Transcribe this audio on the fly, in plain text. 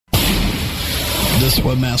This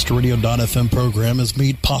WebmasterRadio.fm program is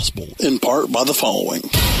made possible in part by the following.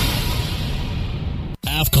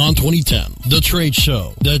 AFCON 2010, the trade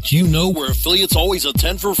show that you know where affiliates always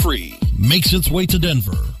attend for free, makes its way to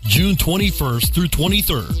Denver, June 21st through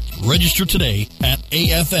 23rd. Register today at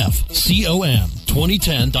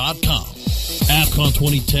AFFCON2010.com. AFCON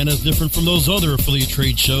 2010 is different from those other affiliate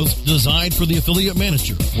trade shows designed for the affiliate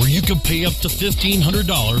manager, where you can pay up to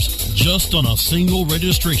 $1,500 just on a single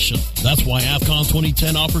registration. That's why AFCON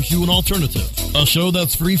 2010 offers you an alternative, a show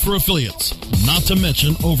that's free for affiliates. Not to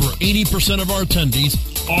mention, over 80% of our attendees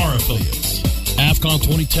are affiliates. AFCON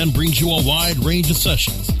 2010 brings you a wide range of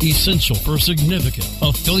sessions, essential for significant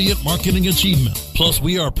affiliate marketing achievement. Plus,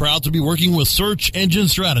 we are proud to be working with Search Engine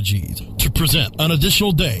Strategies to present an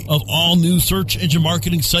additional day of all new search engine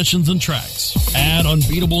marketing sessions and tracks. Add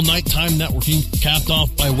unbeatable nighttime networking capped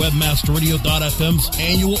off by WebmasterRadio.fm's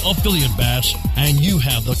annual affiliate bash, and you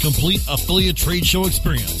have the complete affiliate trade show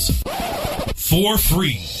experience for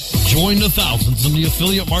free. Join the thousands in the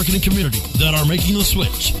affiliate marketing community that are making the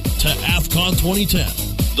switch to AFCON 2010,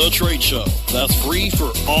 the trade show that's free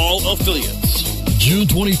for all affiliates. June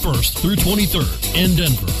 21st through 23rd in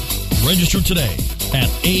Denver. Register today at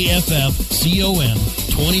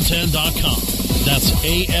AFFCON2010.com. That's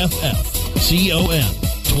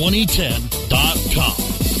AFFCON2010.com.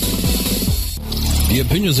 The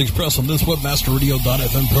opinions expressed on this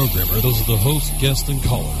WebmasterRadio.fm program are those of the host, guests, and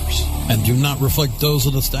callers, and do not reflect those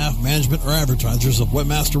of the staff, management, or advertisers of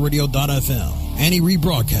WebmasterRadio.fm. Any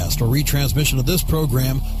rebroadcast or retransmission of this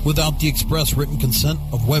program without the express written consent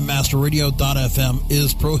of WebmasterRadio.fm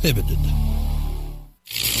is prohibited.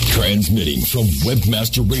 Transmitting from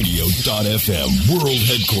WebmasterRadio.fm, world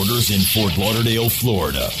headquarters in Fort Lauderdale,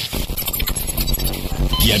 Florida.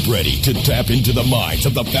 Get ready to tap into the minds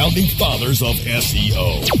of the founding fathers of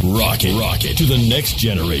SEO. Rocket to the next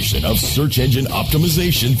generation of search engine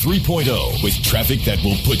optimization 3.0 with traffic that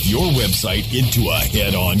will put your website into a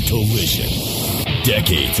head-on collision.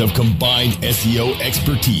 Decades of combined SEO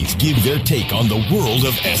expertise give their take on the world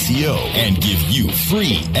of SEO and give you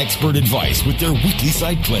free expert advice with their weekly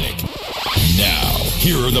site clinic. Now,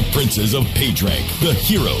 here are the princes of PageRank, the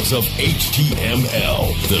heroes of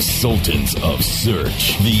HTML, the sultans of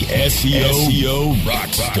search, the SEO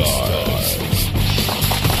rockstars.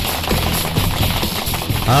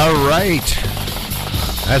 All right.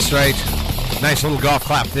 That's right. Nice little golf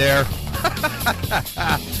clap there.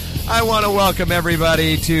 I want to welcome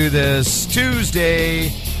everybody to this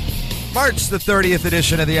Tuesday, March the 30th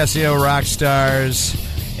edition of the SEO Rockstars.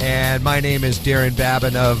 And my name is Darren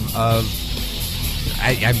Babin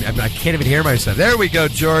I can't even hear myself. There we go,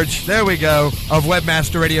 George. There we go. Of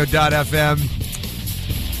WebmasterRadio.fm.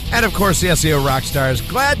 And, of course, the SEO Rockstars.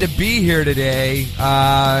 Glad to be here today.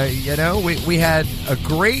 We had a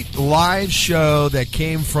great live show that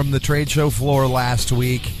came from the trade show floor last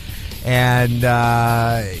week. And,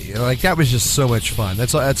 that was just so much fun.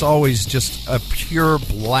 That's always just a pure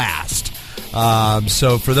blast.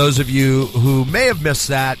 So for those of you who may have missed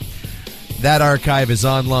that archive is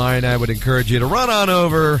online. I would encourage you to run on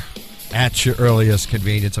over at your earliest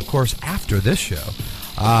convenience, of course, after this show,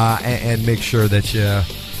 and make sure that you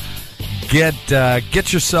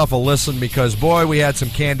get yourself a listen because, boy, we had some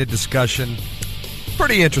candid discussion.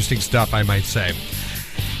 Pretty interesting stuff, I might say.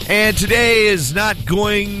 And today is not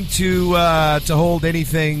going to hold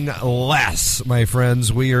anything less, my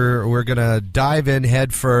friends. We're going to dive in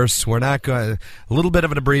head first. We're not going a little bit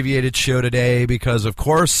of an abbreviated show today because, of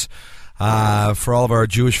course, for all of our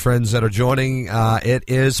Jewish friends that are joining, it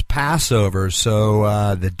is Passover,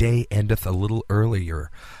 so the day endeth a little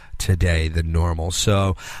earlier today than normal.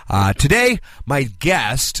 So today, my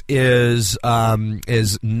guest is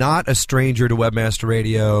not a stranger to Webmaster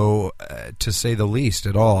Radio, to say the least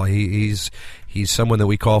at all. He's someone that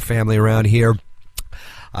we call family around here.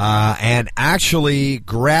 And actually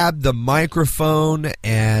grabbed the microphone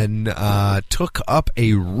and took up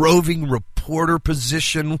a roving reporter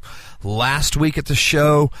position last week at the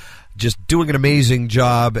show, just doing an amazing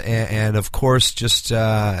job, and of course, just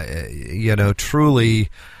truly,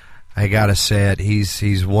 I gotta say it,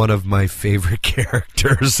 he's one of my favorite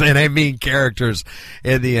characters, and I mean characters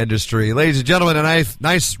in the industry. Ladies and gentlemen, a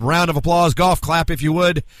nice round of applause, golf clap if you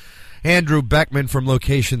would. Andrew Beckman from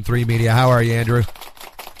Location 3 Media. How are you, Andrew?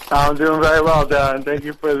 I'm doing very well, Darren. Thank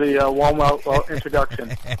you for the warm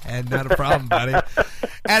introduction. Not a problem, buddy.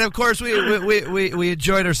 And of course, we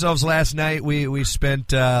enjoyed ourselves last night. We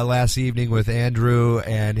spent last evening with Andrew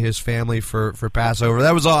and his family for Passover.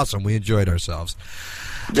 That was awesome. We enjoyed ourselves.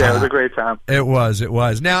 Yeah, it was a great time. It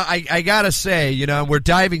was. Now, I got to say, we're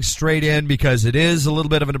diving straight in because it is a little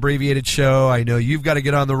bit of an abbreviated show. I know you've got to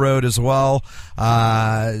get on the road as well.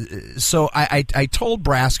 So I told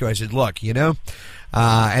Brasco, I said, look,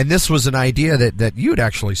 and this was an idea that you had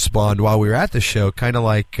actually spawned while we were at the show, kind of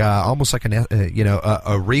like almost like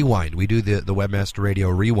a rewind. We do the Webmaster Radio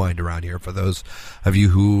rewind around here. For those of you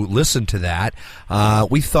who listen to that,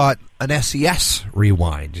 we thought an SES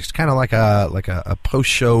rewind, just kind of like a post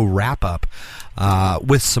show wrap up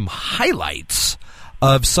with some highlights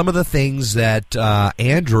of some of the things that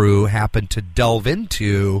Andrew happened to delve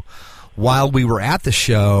into while we were at the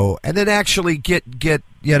show, and then actually get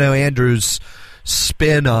Andrew's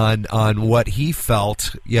spin on what he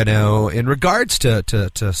felt, in regards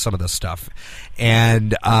to some of the stuff.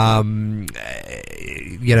 And, Andrew,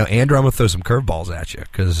 I'm going to throw some curveballs at you,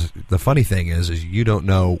 because the funny thing is you don't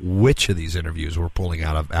know which of these interviews we're pulling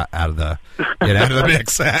out of the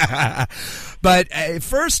mix. But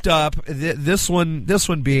first up, this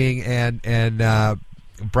one being, and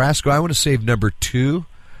Brasco, I want to save number 2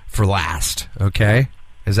 for last. Okay,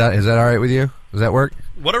 is that all right with you? Does that work?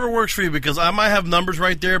 Whatever works for you, because I might have numbers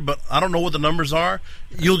right there, but I don't know what the numbers are.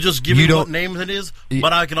 You'll just give me what name it is,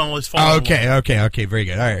 but I can always follow. Okay, very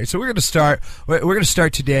good. All right, so we're going to start. We're going to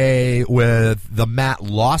start today with the Matt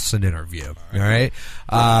Lawson interview. All right,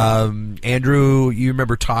 Andrew, you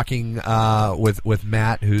remember talking with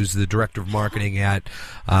Matt, who's the director of marketing at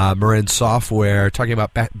Marin Software, talking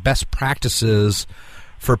about best practices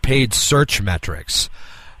for paid search metrics.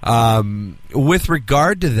 With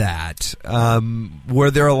regard to that, were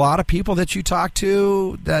there a lot of people that you talked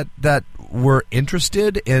to that were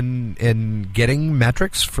interested in getting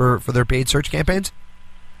metrics for their paid search campaigns?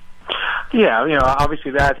 Yeah, obviously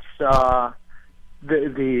that's the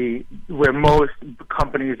where most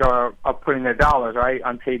companies are putting their dollars, right,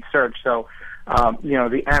 on paid search. So,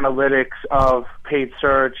 the analytics of paid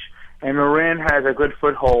search, and Marin has a good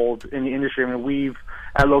foothold in the industry. I mean, we've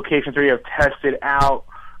at Location 3 have tested out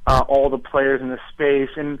all the players in the space,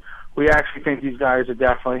 and we actually think these guys are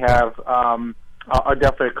definitely are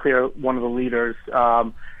definitely a clear one of the leaders,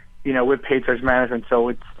 with paid search management. So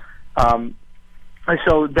it's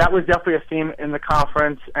so that was definitely a theme in the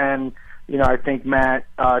conference, and I think Matt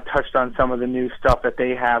touched on some of the new stuff that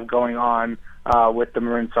they have going on with the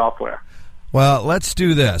Marin Software. Well, let's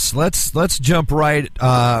do this. Let's jump right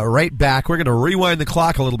back. We're going to rewind the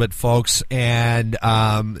clock a little bit, folks. And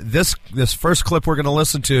this first clip we're going to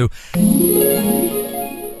listen to,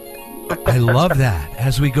 I love that.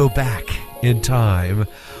 As we go back in time,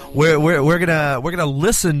 we're gonna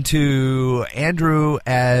listen to Andrew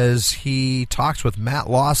as he talks with Matt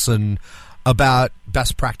Lawson about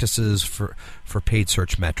best practices for paid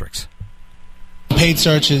search metrics. Paid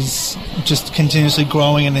search is just continuously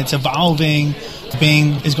growing and it's evolving.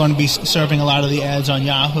 Bing is going to be serving a lot of the ads on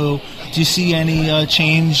Yahoo. Do you see any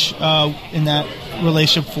change in that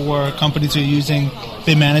relationship for companies who are using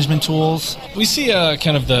bid management tools? We see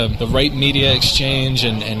kind of the Right Media Exchange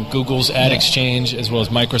and Google's Ad Exchange, as well as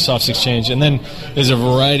Microsoft's Exchange. And then there's a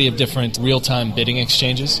variety of different real-time bidding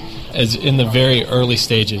exchanges as in the very early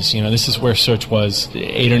stages. This is where search was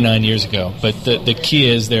 8 or 9 years ago. But the key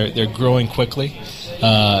is they're growing quickly.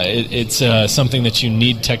 It's something that you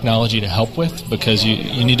need technology to help with, because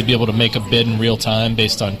you need to be able to make a bid in real time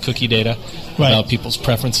based on cookie data about people's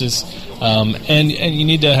preferences. And you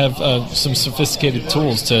need to have some sophisticated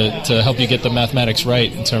tools to help you get the mathematics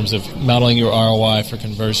right in terms of modeling your ROI for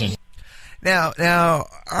conversion. Now,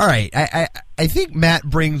 all right. I think Matt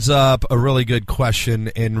brings up a really good question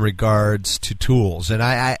in regards to tools. And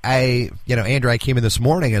I Andrew, I came in this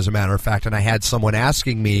morning, as a matter of fact, and I had someone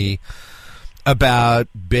asking me about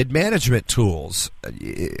bid management tools.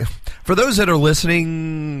 For those that are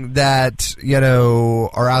listening that,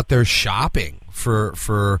 are out there shopping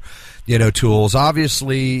for tools,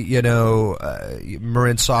 obviously,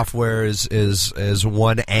 Marin Software is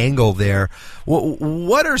one angle there.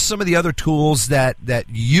 What are some of the other tools that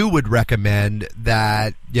you would recommend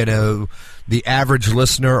that, the average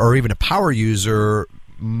listener or even a power user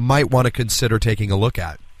might want to consider taking a look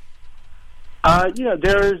at?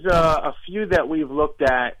 There's a few that we've looked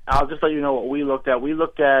at. I'll just let you know what we looked at. We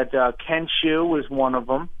looked at Kenshu was one of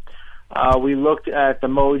them. We looked at the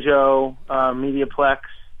Mojo Mediaplex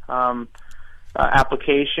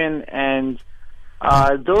application, and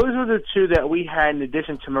those are the two that we had in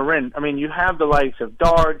addition to Marin. I mean, you have the likes of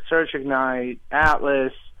Dart, Search Ignite,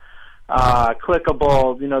 Atlas,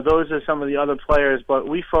 Clickable. Those are some of the other players, but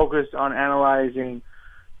we focused on analyzing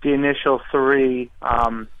the initial three.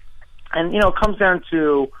 And, it comes down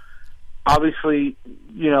to, obviously,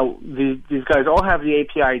 these guys all have the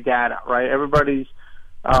API data, right? Everybody's,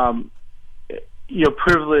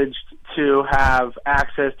 privileged to have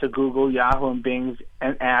access to Google, Yahoo, and Bing's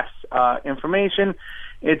and Ask's information.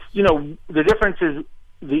 It's, the difference is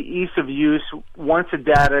the ease of use once the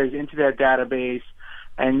data is into that database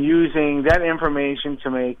and using that information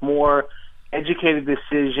to make more educated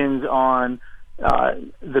decisions on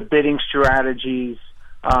the bidding strategies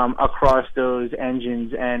across those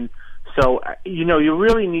engines. And so, you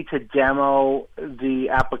really need to demo the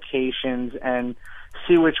applications and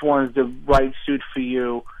see which one's the right suit for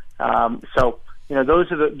you.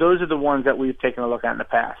 Those are the ones that we've taken a look at in the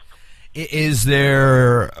past. Is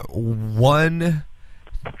there one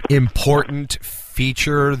important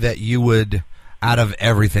feature that you would, out of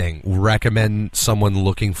everything, recommend someone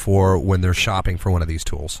looking for when they're shopping for one of these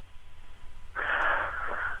tools?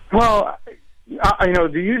 Well,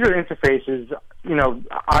 the user interface is,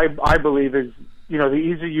 I believe is, the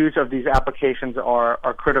easy use of these applications are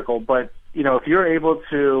critical. But, if you're able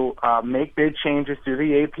to make big changes through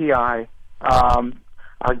the API,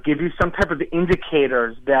 give you some type of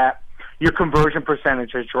indicators that your conversion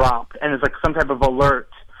percentage has dropped, and it's like some type of alert,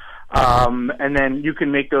 and then you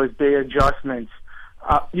can make those big adjustments.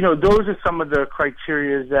 Those are some of the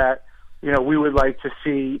criteria that, we would like to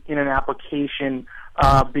see in an application,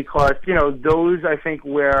 because, those, I think,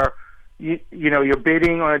 where, you're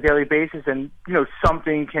bidding on a daily basis and,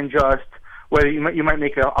 something can just, whether you might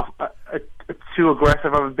make a too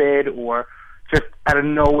aggressive of a bid, or just out of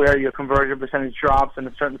nowhere your conversion percentage drops in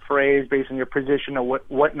a certain phrase based on your position or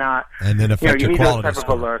whatnot. And then affect your quality those type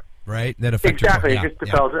of alerts. Right? And then affect exactly. Your, it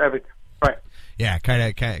just develops everything. Right. Yeah, kind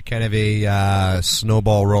of a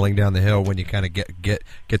snowball rolling down the hill when you kind of get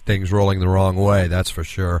things rolling the wrong way. That's for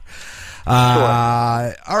sure. Sure.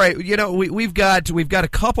 All right, we've got a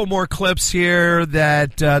couple more clips here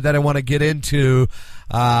that I want to get into,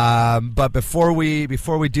 but before we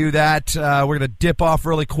do that, we're going to dip off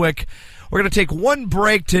really quick. We're going to take one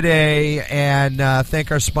break today and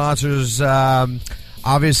thank our sponsors.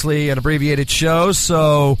 Obviously, an abbreviated show,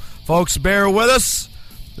 so folks, bear with us.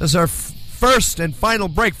 This is our first and final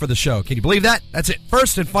break for the show. Can you believe that? That's it,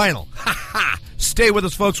 first and final. Stay with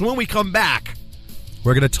us, folks. When we come back,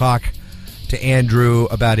 we're going to talk to Andrew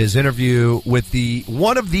about his interview with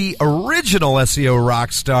one of the original SEO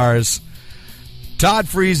rock stars, Todd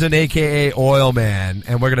Friesen, a.k.a. Oilman,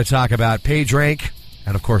 and we're going to talk about PageRank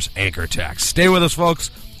and, of course, Anchor Text. Stay with us, folks.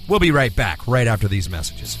 We'll be right back right after these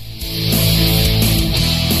messages.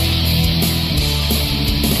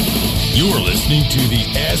 You're listening to the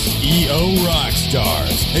SEO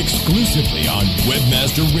Rockstars, exclusively on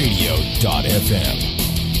WebmasterRadio.fm.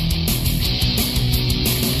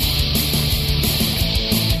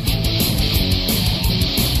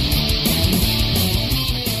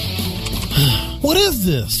 What is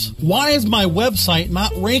this? Why is my website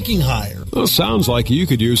not ranking higher? Well, sounds like you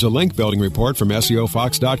could use a link building report from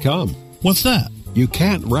SEOFox.com. What's that? You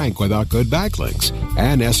can't rank without good backlinks.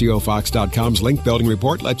 And SEOFox.com's link building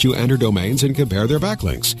report lets you enter domains and compare their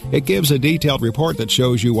backlinks. It gives a detailed report that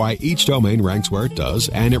shows you why each domain ranks where it does,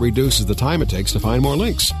 and it reduces the time it takes to find more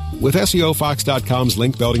links. With SEOFox.com's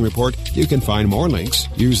link building report, you can find more links,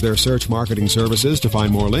 use their search marketing services to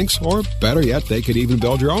find more links, or better yet, they could even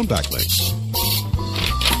build your own backlinks.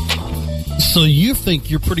 So you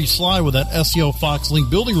think you're pretty sly with that SEO Fox link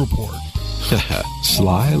building report?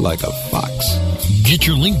 Sly like a fox. Get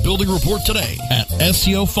your link building report today at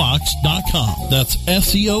SEOFox.com. That's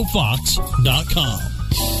SEOFox.com.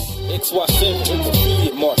 XY7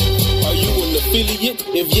 affiliate market. Are you an affiliate?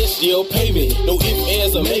 If yes, you'll pay me. No ifs,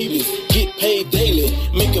 ands, or maybes. Get paid daily.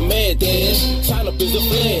 Make a mad dash. Sign up as a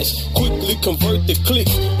flash. Quickly convert the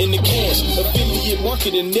clicks into cash. Affiliate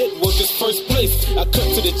marketing network is first place. I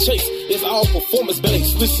cut to the chase. It's all performance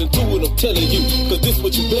based. Listen to what I'm telling you, cause this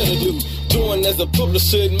what you better do. Join as a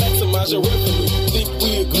publisher and maximize your revenue. Think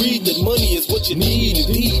we agreed that money is what you need.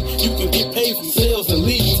 Indeed, you can get paid from sales and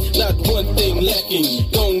leads. Not one thing lacking.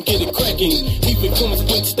 Don't get it cracking. Even comes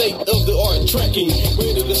with state-of-the-art tracking.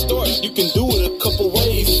 Ready to start? You can do it a couple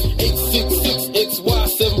ways.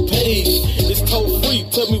 866-XY7-PAGE. It's toll free.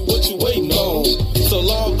 Tell me what you waiting on. So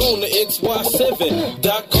log on to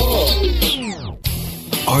XY7.com.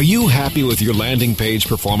 Are you happy with your landing page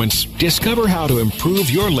performance? Discover how to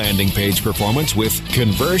improve your landing page performance with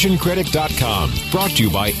ConversionCritic.com. Brought to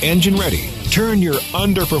you by Engine Ready. Turn your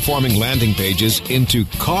underperforming landing pages into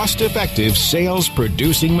cost-effective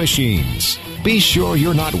sales-producing machines. Be sure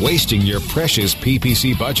you're not wasting your precious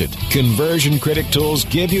PPC budget. Conversion Critic tools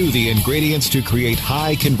give you the ingredients to create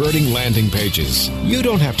high-converting landing pages. You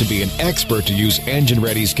don't have to be an expert to use Engine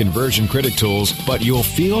Ready's Conversion Critic tools, but you'll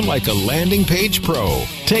feel like a landing page pro.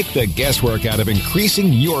 Take the guesswork out of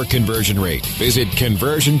increasing your conversion rate. Visit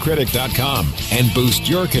conversioncritic.com and boost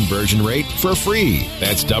your conversion rate for free.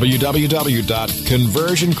 That's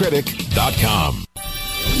www.conversioncritic.com.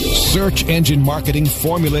 Search engine marketing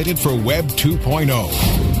formulated for Web 2.0.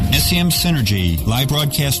 SEM Synergy, live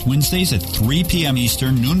broadcast Wednesdays at 3 p.m.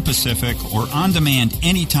 Eastern, noon Pacific, or on demand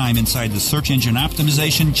anytime inside the Search Engine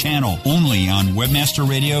Optimization channel, only on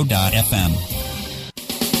webmasterradio.fm.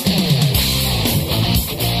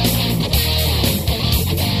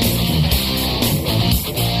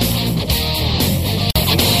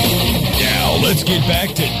 Let's get back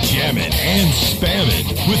to jamming and spamming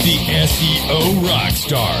with the SEO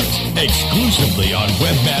Rockstars, exclusively on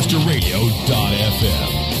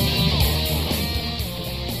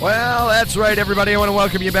webmasterradio.fm. Well, that's right, everybody. I want to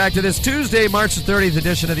welcome you back to this Tuesday, March the 30th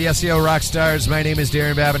edition of the SEO Rockstars. My name is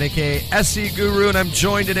Darren Babin, a.k.a. SE Guru, and I'm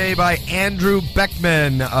joined today by Andrew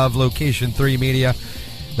Beckman of Location 3 Media,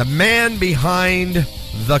 the man behind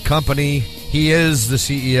the company. He is the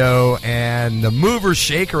CEO and the mover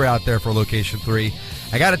shaker out there for Location 3.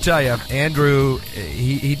 I got to tell you, Andrew,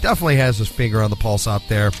 he definitely has his finger on the pulse out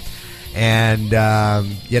there. And,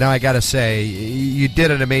 I got to say, you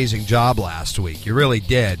did an amazing job last week. You really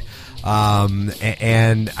did.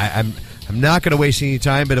 And I'm not going to waste any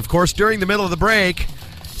time. But, of course, during the middle of the break,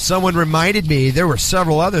 someone reminded me there were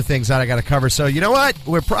several other things that I got to cover. So, you know what?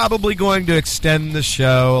 We're probably going to extend the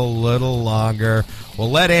show a little longer. We'll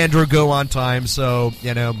let Andrew go on time so,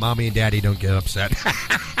 Mommy and Daddy don't get upset.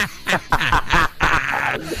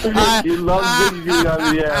 You love being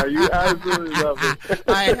on the air. You absolutely love it.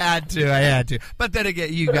 I had to. But then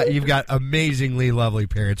again, you've got amazingly lovely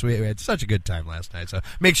parents. We had such a good time last night. So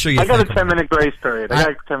make sure you. I got a 10-minute grace period.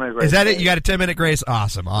 Is that it? You got a 10-minute grace?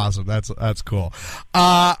 Awesome. That's cool.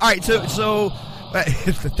 All right. So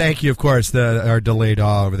thank you, of course, our delayed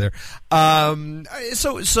awe over there.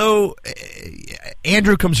 So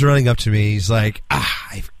Andrew comes running up to me. He's like,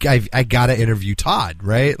 I got to interview Todd,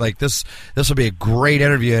 right? Like this will be a great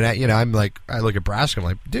interview. And I'm like, I look at Brask, I'm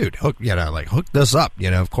like, dude, hook this up.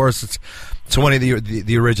 Of course it's one of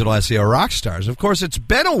the original SEO rock stars. Of course, it's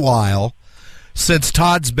been a while since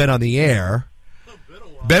Todd's been on the air.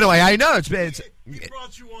 Been a while. I know it's been. He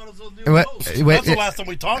brought you on as a new host. That's the last time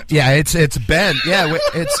we talked to him. Yeah, it's been. Yeah,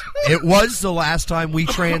 it was the last time we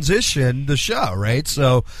transitioned the show, right?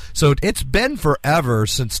 So it's been forever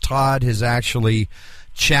since Todd has actually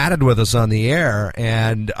chatted with us on the air,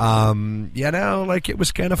 and it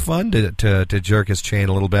was kind of fun to jerk his chain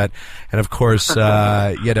a little bit, and of course,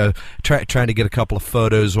 trying to get a couple of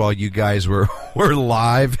photos while you guys were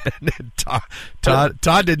live. And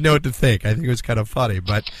Todd didn't know what to think. I think it was kind of funny,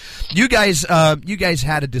 but you guys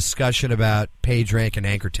had a discussion about PageRank and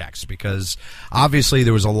anchor text, because obviously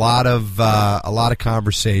there was a lot of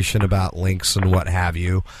conversation about links and what have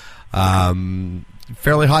you.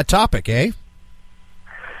 Fairly hot topic, eh?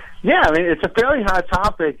 Yeah, I mean, it's a fairly hot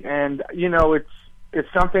topic, and, it's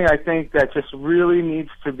something I think that just really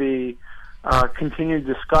needs to be continued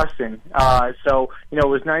discussing. So, it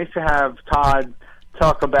was nice to have Todd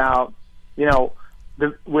talk about,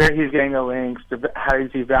 where he's getting the links, how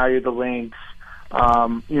does he value the links.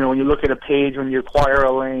 When you look at a page, when you acquire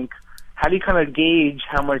a link, how do you kind of gauge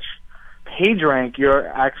how much page rank you're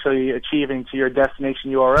actually achieving to your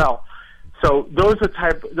destination URL? So those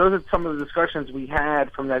are some of the discussions we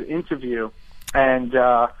had from that interview, and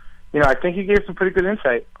I think he gave some pretty good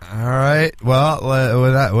insight. All right. Well,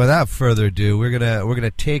 without further ado, we're gonna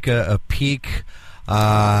take a peek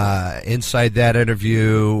inside that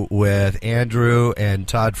interview with Andrew and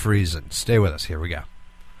Todd Friesen. Stay with us. Here we go.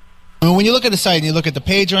 When you look at the site and you look at the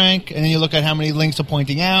PageRank, and then you look at how many links are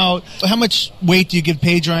pointing out, how much weight do you give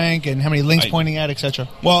PageRank and how many links pointing out, etc.?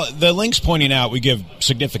 Well, the links pointing out we give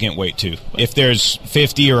significant weight to. If there's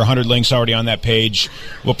 50 or 100 links already on that page,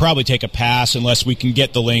 we'll probably take a pass unless we can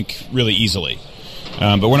get the link really easily.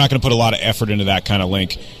 But we're not going to put a lot of effort into that kind of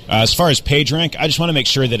link. As far as PageRank, I just want to make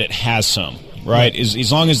sure that it has some, right?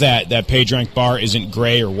 As long as that PageRank bar isn't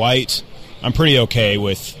gray or white, I'm pretty okay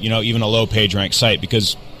with even a low PageRank site,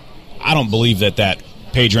 because I don't believe that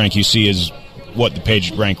PageRank you see is what the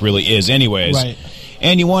PageRank really is anyways. Right.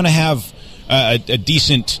 And you want to have a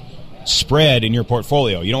decent spread in your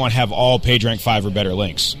portfolio. You don't want to have all PageRank 5 or better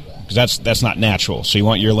links. because that's not natural. So you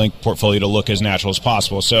want your link portfolio to look as natural as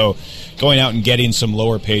possible. So going out and getting some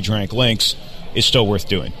lower page rank links is still worth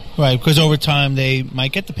doing. Right, because over time they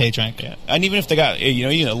might get the page rank. Yeah. And even if they got,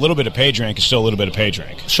 even a little bit of page rank is still a little bit of page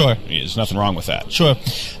rank. Sure. There's nothing wrong with that. Sure.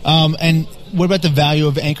 And what about the value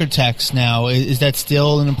of anchor text now? Is that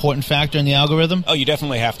still an important factor in the algorithm? Oh, you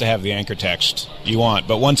definitely have to have the anchor text you want.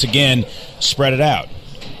 But once again, spread it out.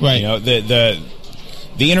 Right.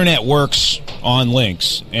 The internet works on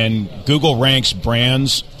links, and Google ranks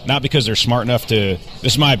brands not because they're smart enough to.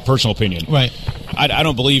 This is my personal opinion. Right. I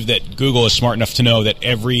don't believe that Google is smart enough to know that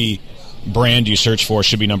every brand you search for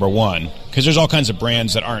should be number one, because there's all kinds of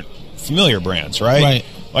brands that aren't familiar brands, right? Right.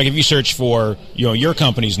 Like if you search for your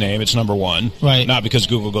company's name, it's number one. Right. Not because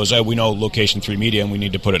Google goes, we know Location 3 Media and we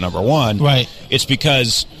need to put it number one. Right. It's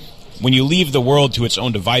because when you leave the world to its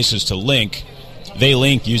own devices to link, they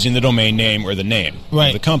link using the domain name or the name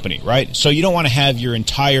of the company, right? So you don't want to have your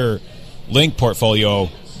entire link portfolio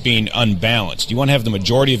being unbalanced. You want to have the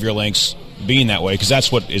majority of your links being that way because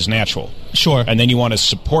that's what is natural. Sure. And then you want to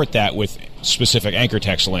support that with specific anchor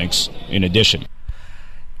text links in addition.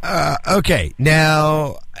 Okay,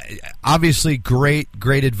 now, obviously, great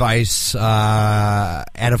advice,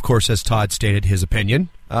 and of course, as Todd stated, his opinion.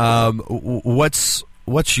 What's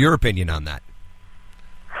your opinion on that?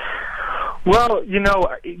 Well,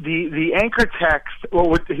 the anchor text. Well,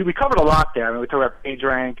 we covered a lot there. I mean, we talked about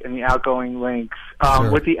PageRank and the outgoing links. Sure.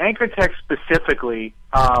 With the anchor text specifically,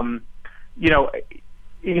 it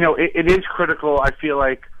is critical. I feel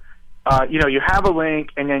like. You have a link,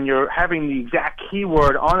 and then you're having the exact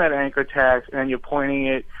keyword on that anchor text, and then you're pointing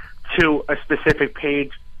it to a specific page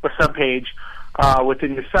or subpage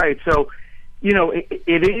within your site. So,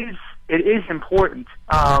 it is important.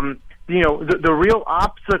 The real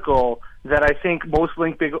obstacle that I think most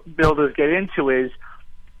link builders get into is,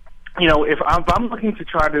 if I'm looking to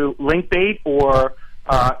try to link bait or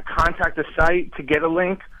contact a site to get a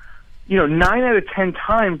link, 9 out of 10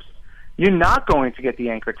 times, you're not going to get the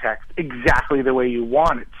anchor text exactly the way you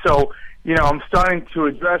want it. So, I'm starting to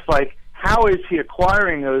address, how is he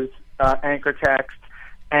acquiring those anchor texts?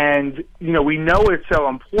 And, we know it's so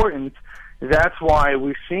important. That's why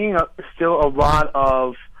we're seeing still a lot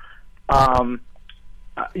of,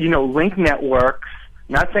 link networks,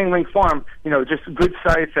 not saying link farm, just good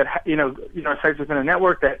sites that, sites within a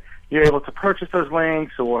network that you're able to purchase those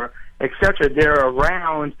links or et cetera. They're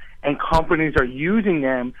around, and companies are using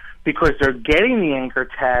them because they're getting the anchor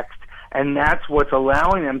text, and that's what's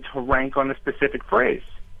allowing them to rank on a specific phrase.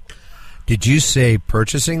 Did you say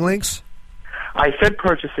purchasing links? I said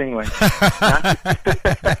purchasing links. I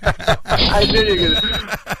did.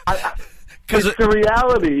 It's the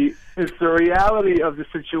reality. It's the reality of the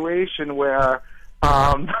situation where.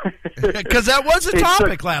 Because that was a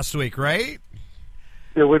topic last week, right?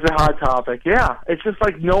 It was a hot topic. Yeah, it's just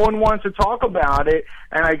like no one wants to talk about it,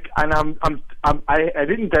 and I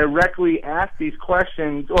didn't directly ask these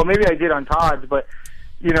questions. Well, maybe I did on Todd's, but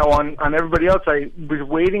on everybody else, I was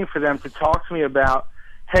waiting for them to talk to me about,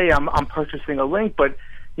 hey, I'm purchasing a link, but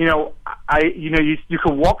you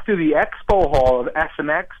can walk through the expo hall of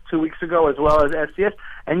SMX 2 weeks ago as well as SCS,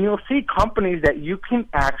 and you'll see companies that you can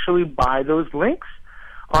actually buy those links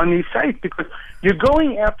on these sites because you're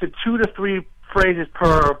going after 2 to 3 phrases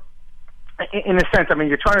per, in a sense. I mean,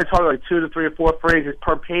 you're trying to target 2 to 3 or 4 phrases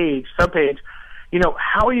per page, subpage.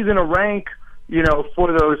 How are you going to rank,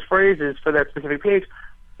 for those phrases for that specific page?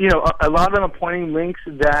 A lot of them are pointing links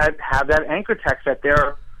that have that anchor text that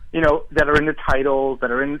they're, that are in the title,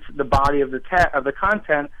 that are in the body of the of the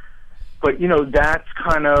content. But that's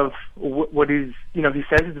kind of what he's, he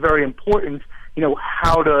says it's very important.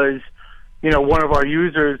 How does, one of our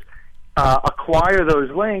users acquire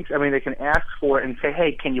those links? I mean, they can ask for it and say,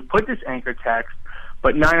 hey, can you put this anchor text?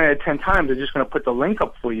 But 9 out of 10 times, they're just going to put the link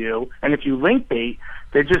up for you. And if you link bait,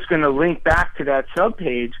 they're just going to link back to that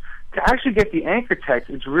subpage. To actually get the anchor text,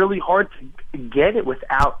 it's really hard to get it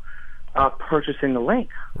without purchasing the link.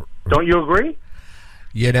 Don't you agree?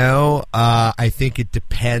 I think it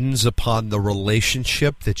depends upon the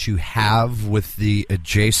relationship that you have with the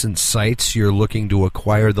adjacent sites you're looking to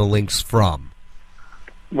acquire the links from.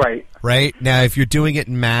 Right. Right? Now, if you're doing it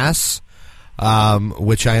in mass,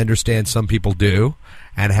 which I understand some people do,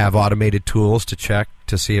 and have automated tools to check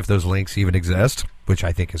to see if those links even exist, which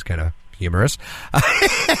I think is kind of humorous.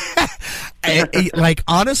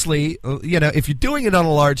 Honestly, if you're doing it on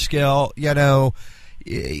a large scale,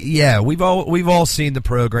 Yeah, we've all seen the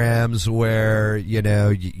programs where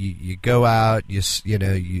you go out, you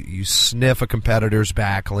sniff a competitor's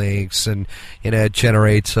backlinks, and it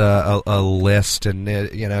generates a list, and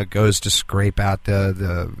it goes to scrape out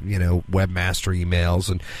the webmaster emails,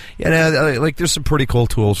 and like there's some pretty cool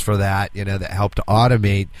tools for that that help to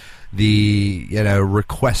automate the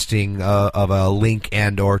requesting of a link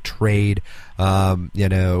and or trade.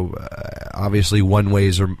 Obviously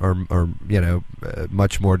one-ways are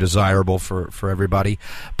much more desirable for everybody.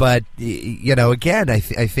 But, again, I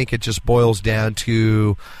think it just boils down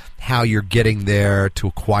to how you're getting there to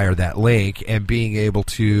acquire that link and being able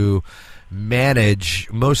to manage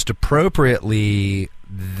most appropriately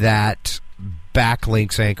that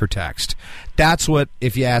backlinks anchor text. That's what,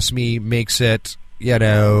 if you ask me, makes it,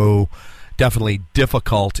 definitely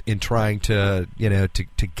difficult in trying to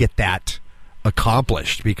get that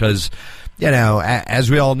accomplished, because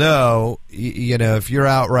as we all know, if you're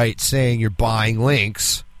outright saying you're buying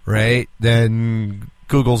links, right, then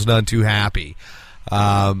Google's none too happy.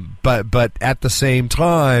 But at the same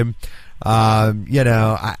time, I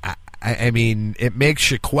mean, it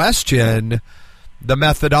makes you question the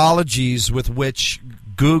methodologies with which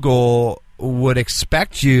Google would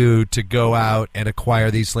expect you to go out and acquire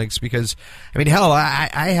these links, because I mean, hell, I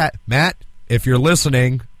had Matt, if you're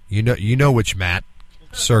listening, you know which Matt,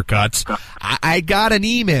 Sircuts. I got an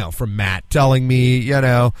email from Matt telling me,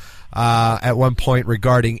 at one point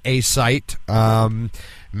regarding a site,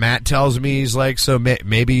 Matt tells me, he's like, so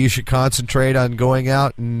maybe you should concentrate on going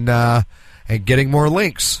out and getting more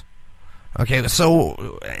links. Okay,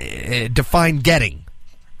 so define getting,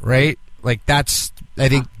 right? Like I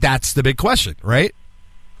think that's the big question, right?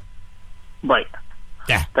 Right.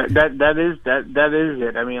 Yeah. That is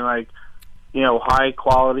it. I mean, like, high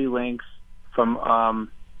quality links from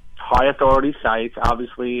high authority sites.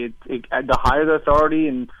 Obviously, the higher the authority,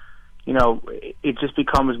 and it just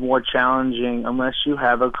becomes more challenging unless you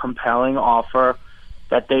have a compelling offer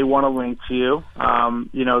that they want to link to you.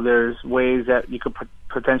 There's ways that you could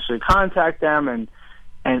potentially contact them and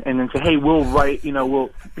then say, hey, we'll write,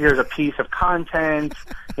 here's a piece of content,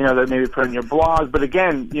 that maybe put in your blog. But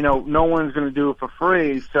again, no one's going to do it for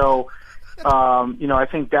free. So, I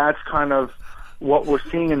think that's kind of what we're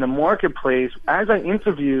seeing in the marketplace. As I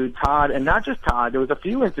interviewed Todd, and not just Todd, there was a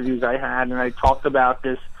few interviews I had, and I talked about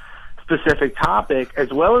this specific topic,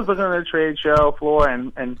 as well as looking at the trade show floor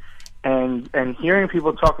and hearing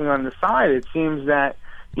people talking on the side. It seems that,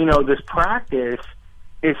 this practice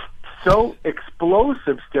is so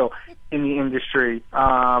explosive still in the industry,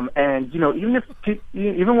 and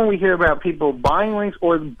even when we hear about people buying links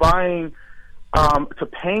or buying to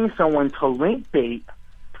paying someone to link bait,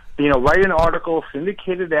 write an article,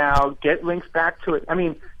 syndicate it out, get links back to it. I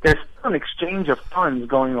mean, there's still an exchange of funds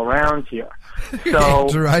going around here. So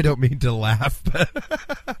Andrew, I don't mean to laugh, but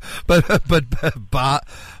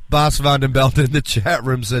Boss Vandenbelt in the chat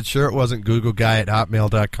room said, sure, it wasn't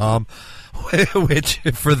GoogleGuy@hotmail.com. Which,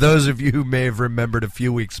 for those of you who may have remembered a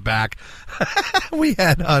few weeks back, we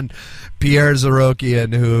had on Pierre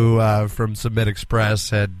Zarokian, who from Submit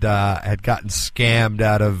Express had gotten scammed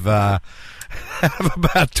out of about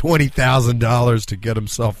 $20,000 to get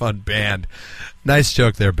himself unbanned. Nice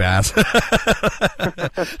joke there, Bass. Okay,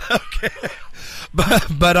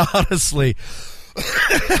 but honestly,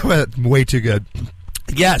 way too good.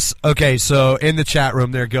 Yes. Okay. So in the chat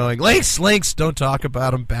room, they're going links. Don't talk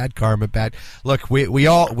about them. Bad karma. Bad. Look, we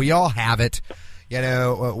all have it.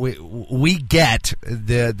 We get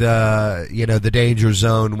the danger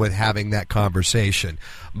zone with having that conversation,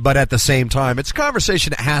 but at the same time, it's a conversation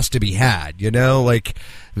that has to be had. Like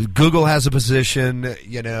Google has a position.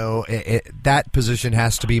 That position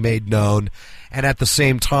has to be made known, and at the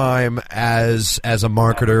same time, as a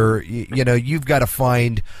marketer, you've got to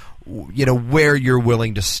find where you're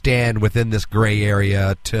willing to stand within this gray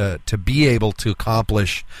area to be able to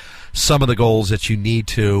accomplish some of the goals that you need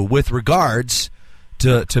to with regards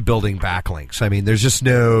to building backlinks. I mean, there's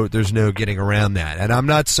no getting around that. And I'm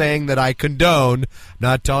not saying that I condone,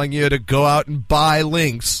 not telling you to go out and buy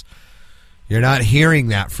links. You're not hearing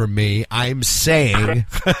that from me. I'm saying,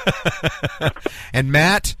 and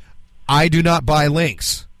Matt, I do not buy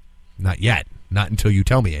links. Not yet. Not until you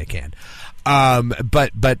tell me I can.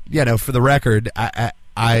 But for the record,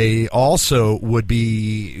 I also would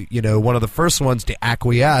be, one of the first ones to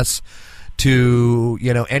acquiesce to,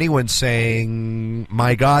 anyone saying,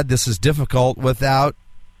 my God, this is difficult without,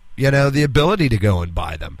 the ability to go and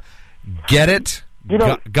buy them. Get it?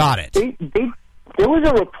 Got it. There was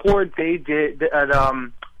a report they did at,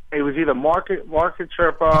 it was either Market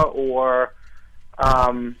Sherpa or,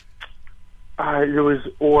 there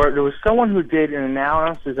was someone who did an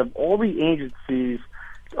analysis of all the agencies,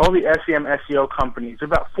 all the SEM SEO companies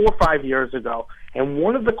about 4 or 5 years ago, and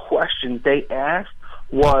one of the questions they asked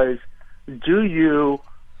was, do you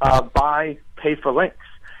pay for links?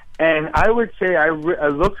 And I would say I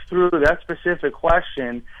looked through that specific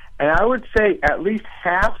question, and I would say at least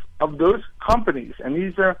half of those companies, and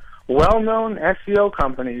these are well-known SEO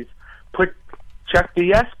companies, check the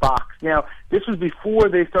yes box. Now, this was before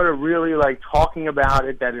they started really talking about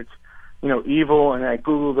it, that it's evil and that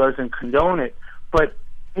Google doesn't condone it. But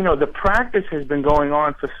the practice has been going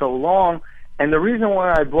on for so long, and the reason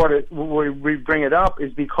why we bring it up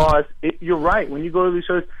is because you're right. When you go to these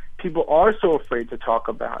shows, people are so afraid to talk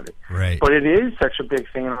about it. Right. But it is such a big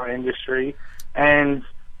thing in our industry, and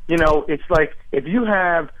it's like if you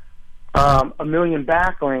have 1 million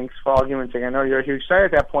backlinks, for argument's sake, I know you're a huge site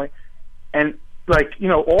at that point, and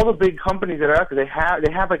all the big companies that are out there,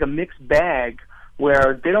 they have like a mixed bag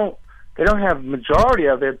where they don't have majority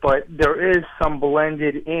of it, but there is some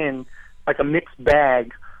blended in, like a mixed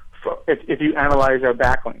bag if you analyze their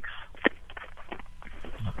backlinks.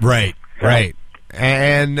 Right.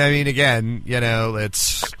 And I mean, again,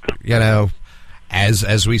 it's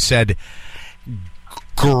as we said,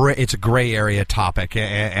 it's a gray area topic,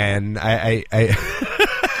 and I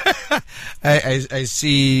I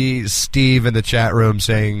see Steve in the chat room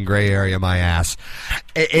saying "gray area, my ass."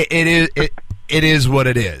 It is what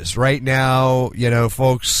it is right now.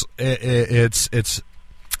 Folks.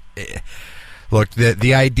 Look,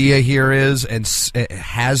 the idea here is, and it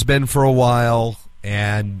has been for a while,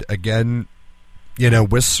 and again,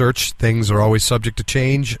 with search, things are always subject to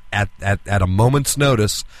change at a moment's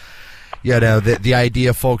notice. The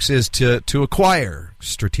idea, folks, is to acquire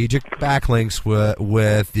strategic backlinks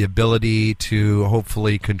with the ability to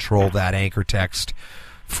hopefully control that anchor text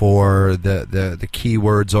for the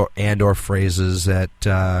keywords or phrases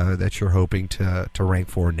that you're hoping to rank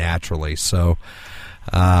for naturally. So,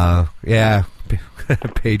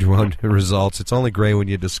 page 1 results. It's only gray when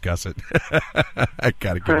you discuss it. I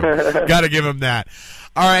gotta give him that.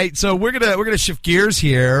 All right, so we're gonna shift gears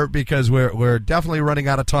here because we're definitely running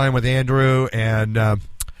out of time with Andrew, and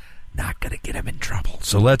not gonna get him in trouble.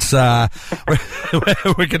 So let's we're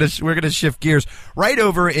gonna shift gears right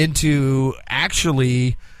over into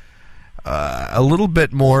actually a little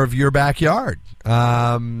bit more of your backyard.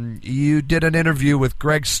 You did an interview with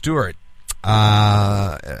Greg Stewart,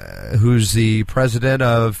 who's the president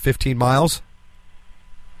of 15 Miles.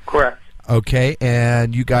 Correct. Okay,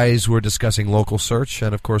 and you guys were discussing local search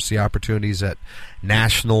and, of course, the opportunities that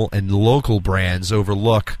national and local brands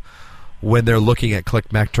overlook when they're looking at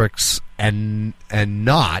click metrics and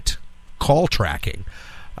not call tracking.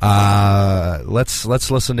 Let's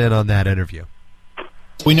listen in on that interview.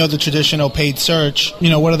 We know the traditional paid search.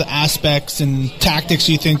 What are the aspects and tactics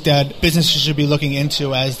you think that businesses should be looking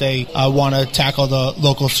into as they want to tackle the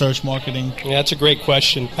local search marketing? Yeah, that's a great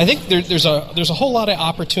question. I think there's a whole lot of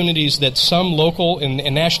opportunities that some local and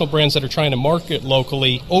national brands that are trying to market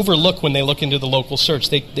locally overlook when they look into the local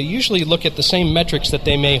search. They usually look at the same metrics that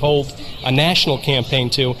they may hold a national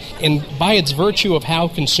campaign to, and by its virtue of how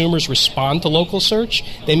consumers respond to local search,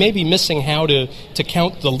 they may be missing how to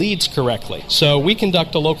count the leads correctly. So we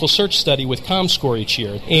conduct a local search study with ComScore each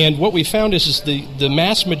year, and what we found is the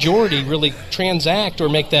mass majority really transact or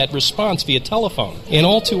make that response via telephone. And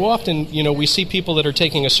all too often, we see people that are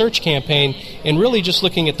taking a search campaign and really just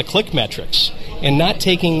looking at the click metrics and not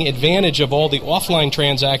taking advantage of all the offline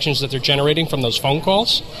transactions that they're generating from those phone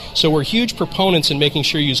calls. So we're huge proponents in making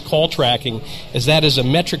sure you use call tracking, as that is a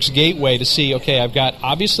metrics gateway to see, okay, I've got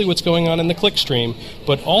obviously what's going on in the click stream,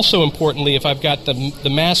 but also importantly, if I've got the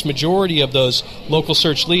mass majority of those local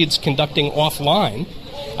search leads conducting offline,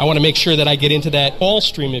 I want to make sure that I get into that call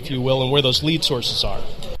stream, if you will, and where those lead sources are.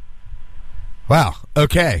 Wow.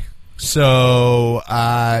 Okay. So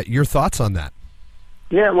your thoughts on that?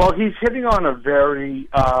 Yeah, well, he's hitting on a very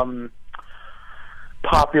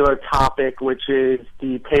popular topic, which is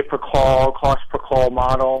the pay-per-call, cost-per-call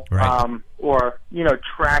model, right. Or,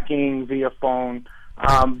 tracking via phone.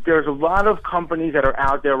 There's a lot of companies that are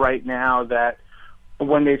out there right now that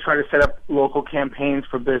when they try to set up local campaigns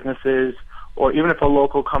for businesses, or even if a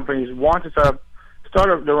local company wants to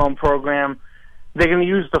start their own program, they're going to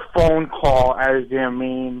use the phone call as their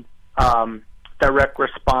main direct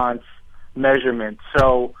response measurement.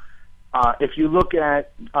 So if you look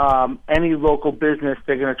at any local business,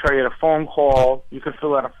 they're going to try to get a phone call. You can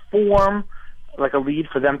fill out a form, like a lead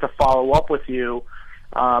for them to follow up with you.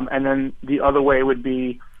 And then the other way would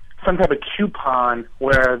be some type of coupon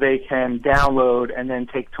where they can download and then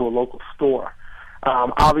take to a local store.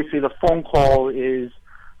 Obviously, the phone call is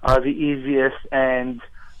the easiest and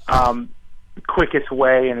quickest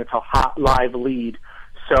way, and it's a hot live lead.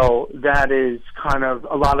 So that is kind of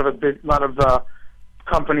a lot of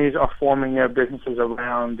companies are forming their businesses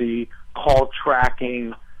around the call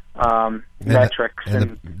tracking metrics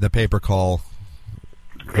and the pay per call.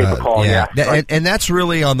 Yeah. And that's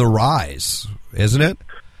really on the rise, isn't it?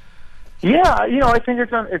 Yeah, I think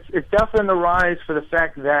it's definitely on the rise for the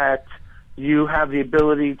fact that you have the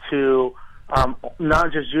ability to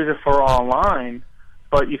not just use it for online,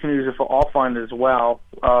 but you can use it for offline as well.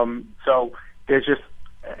 So there's just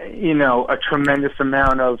a tremendous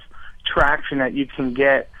amount of traction that you can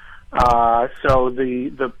get. So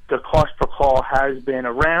the cost per call has been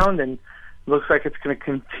around, and looks like it's going to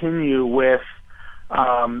continue with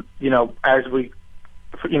as we.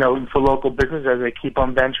 For local businesses as they keep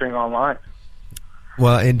on venturing online.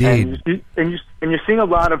 Well, indeed. And you're seeing a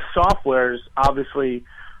lot of softwares, obviously,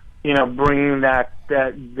 bringing that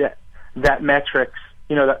metrics,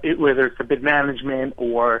 whether it's the bid management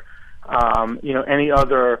or, any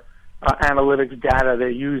other analytics data, they're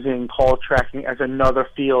using call tracking as another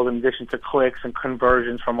field in addition to clicks and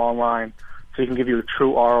conversions from online. So you can give you a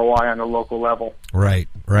true ROI on the local level. Right.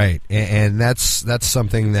 And that's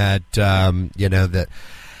something that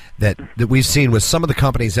that we've seen with some of the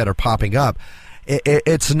companies that are popping up.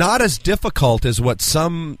 It's not as difficult as what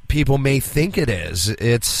some people may think it is.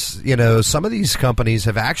 It's some of these companies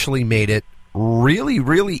have actually made it really,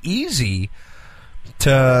 really easy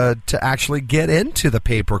to actually get into the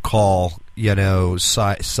pay-per-call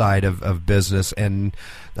side of business and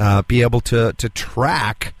be able to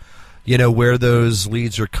track where those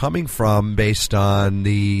leads are coming from based on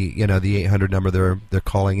the 800 number they're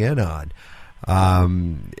calling in on.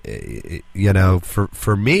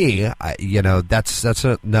 For me, that's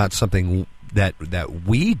not something that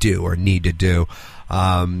we do or need to do.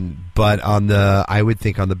 But I would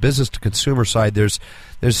think on the business to consumer side, it's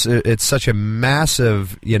such a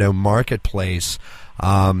massive marketplace,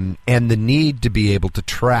 and the need to be able to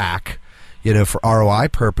track, for ROI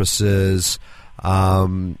purposes.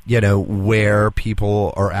 Where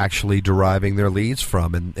people are actually deriving their leads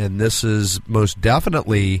from. And this is most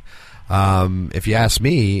definitely, if you ask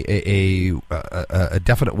me, a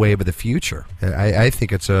definite wave of the future. I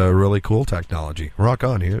think it's a really cool technology. Rock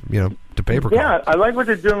on here, to pay-per-call. Yeah, I like what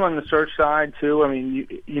they're doing on the search side, too. I mean,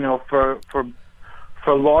 for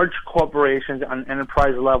large corporations on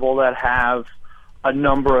enterprise level that have a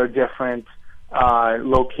number of different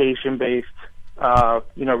location-based,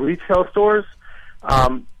 retail stores,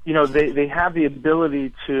 they have the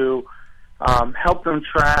ability to help them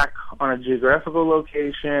track on a geographical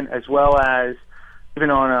location as well as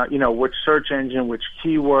even on which search engine, which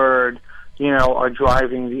keyword, are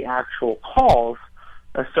driving the actual calls.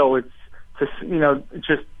 So it's just,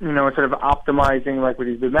 instead of optimizing like with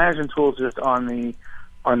these bid management tools just on the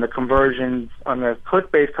conversions, on the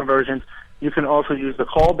click-based conversions, you can also use the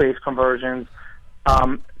call-based conversions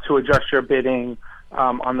to adjust your bidding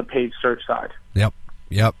on the paid search side.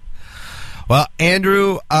 Yep. Well,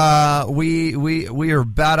 Andrew, we are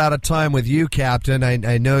about out of time with you, Captain.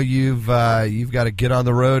 I know you've got to get on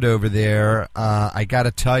the road over there. I got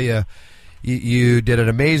to tell you, you did an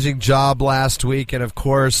amazing job last week, and of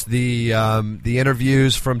course the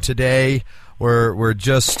interviews from today were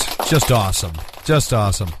just awesome, just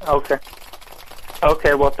awesome. Okay.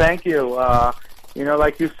 Well, thank you.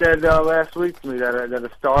 Like you said last week to me, that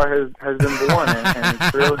a star has been born, and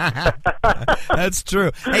it's really That's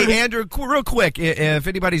true. Hey, Andrew, real quick, if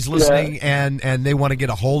anybody's listening and they want to get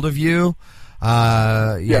a hold of you,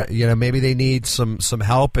 maybe they need some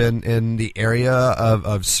help in the area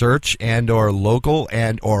of search and or local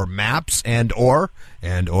and or maps and or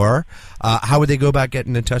how would they go about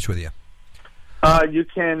getting in touch with you? You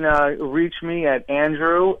can reach me at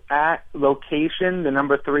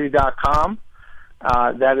andrew@location3.com.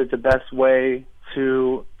 That is the best way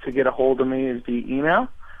to get a hold of me is via email.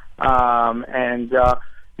 And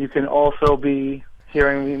you can also be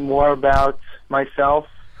hearing more about myself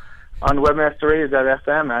on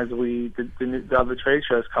webmasterradio.fm as the other trade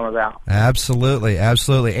shows come about. Absolutely.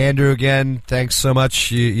 Andrew, again, thanks so much.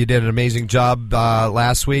 You did an amazing job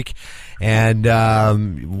last week. And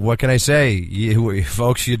what can I say?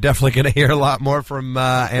 Folks, you're definitely going to hear a lot more from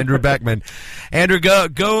Andrew Beckman. Andrew,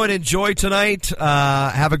 go and enjoy tonight.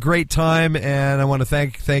 Have a great time, and I want to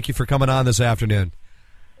thank you for coming on this afternoon.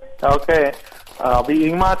 Okay. I'll be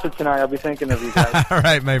eating matzo tonight. I'll be thinking of you guys. All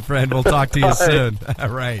right, my friend. We'll talk to you soon. All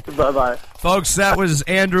right. Bye-bye. Folks, that was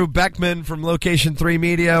Andrew Beckman from Location 3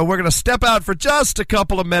 Media. We're going to step out for just a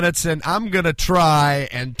couple of minutes, and I'm going to try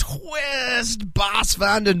and twist Bas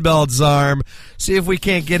van den Beld's arm, see if we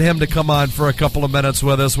can't get him to come on for a couple of minutes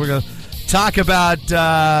with us. We're going to talk about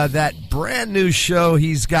that brand new show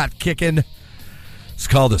he's got kicking. It's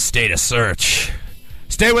called A State of Search.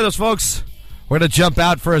 Stay with us, folks. We're going to jump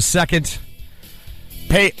out for a second.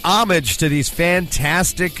 Pay homage to these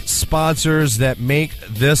fantastic sponsors that make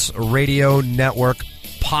this radio network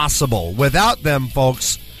possible. Without them,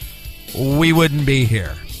 folks, we wouldn't be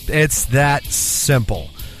here. It's that simple.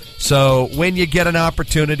 So when you get an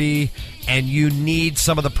opportunity and you need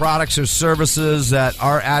some of the products or services that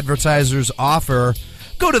our advertisers offer,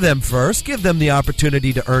 go to them first. Give them the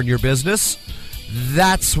opportunity to earn your business.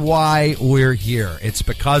 That's why we're here. It's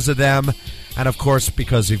because of them. And, of course,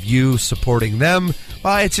 because of you supporting them,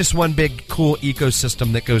 well, it's just one big, cool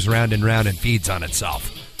ecosystem that goes round and round and feeds on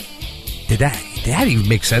itself. Did that even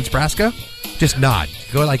make sense, Brasco? Just nod.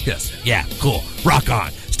 Go like this. Yeah, cool. Rock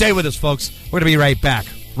on. Stay with us, folks. We're going to be right back,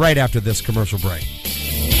 right after this commercial break.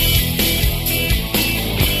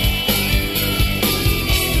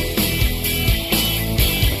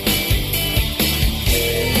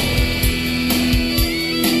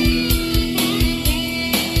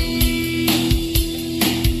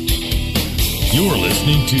 You're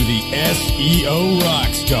listening to the SEO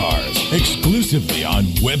Rockstars, exclusively on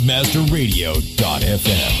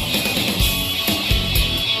WebmasterRadio.fm.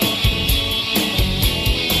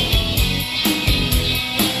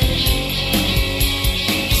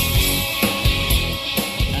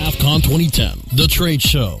 AFCON 2010, the trade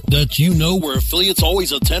show that you know where affiliates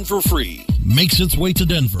always attend for free, makes its way to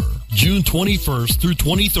Denver, June 21st through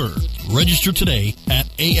 23rd. Register today at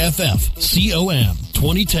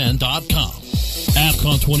AFFCOM2010.com.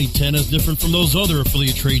 AFCON 2010 is different from those other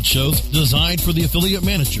affiliate trade shows designed for the affiliate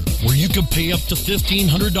manager, where you can pay up to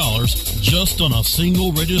 $1,500 just on a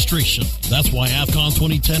single registration. That's why AFCON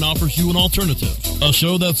 2010 offers you an alternative, a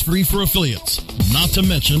show that's free for affiliates. Not to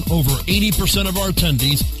mention, over 80% of our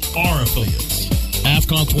attendees are affiliates.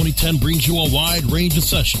 AFCON 2010 brings you a wide range of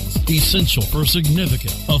sessions, essential for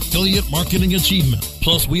significant affiliate marketing achievement.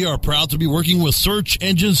 Plus, we are proud to be working with Search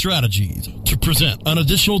Engine Strategies to present an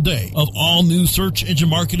additional day of all new search engine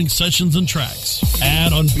marketing sessions and tracks.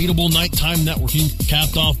 Add unbeatable nighttime networking,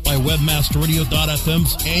 capped off by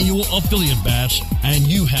WebmasterRadio.fm's annual affiliate bash, and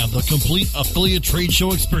you have the complete affiliate trade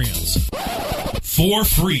show experience for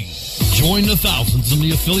free. Join the thousands in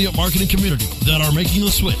the affiliate marketing community that are making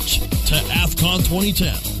the switch to AFCON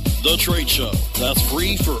 2010, the trade show that's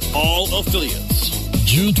free for all affiliates.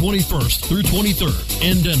 June 21st through 23rd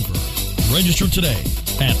in Denver. Register today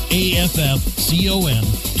at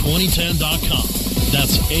AFFCOM2010.com.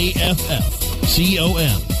 That's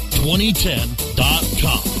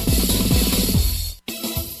AFFCOM2010.com.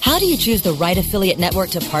 How do you choose the right affiliate network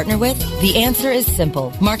to partner with? The answer is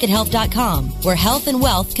simple. MarketHealth.com, where health and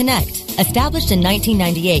wealth connect. Established in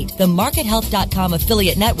 1998, the MarketHealth.com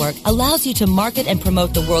affiliate network allows you to market and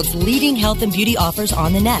promote the world's leading health and beauty offers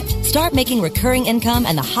on the net. Start making recurring income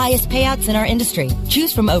and the highest payouts in our industry.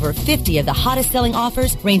 Choose from over 50 of the hottest selling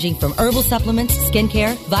offers, ranging from herbal supplements,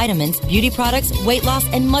 skincare, vitamins, beauty products, weight loss,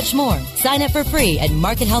 and much more. Sign up for free at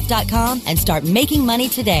MarketHealth.com and start making money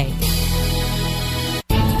today.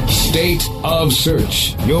 State of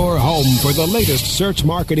Search, your home for the latest search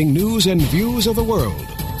marketing news and views of the world.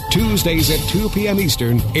 Tuesdays at 2 p.m.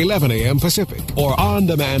 Eastern, 11 a.m. Pacific, or on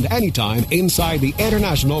demand anytime inside the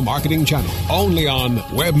International Marketing Channel, only on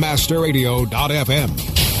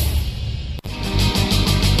WebmasterRadio.fm.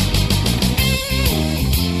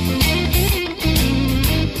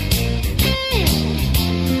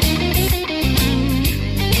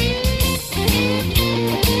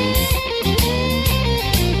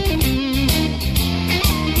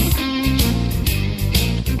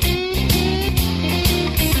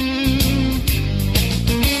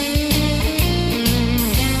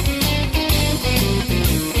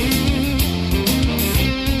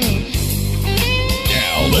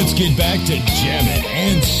 Get back to jamming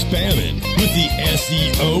and spamming with the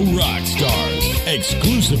SEO Rockstars,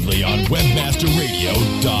 exclusively on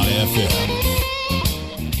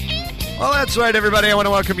WebmasterRadio.fm. Well, that's right, everybody. I want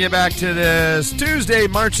to welcome you back to this Tuesday,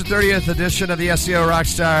 March the 30th edition of the SEO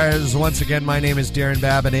Rockstars. Once again, my name is Darren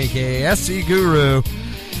Babin, a.k.a. SE Guru.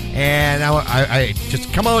 And I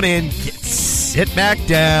just come on in, sit back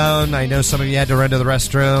down. I know some of you had to run to the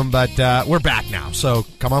restroom, but we're back now, so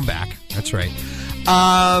come on back. That's right.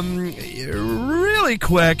 Really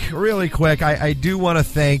quick, I do want to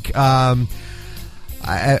thank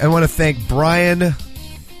I want to thank Brian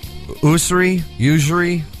Usry.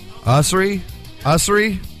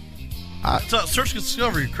 Search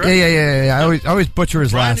Discovery, correct? Yeah. I always butcher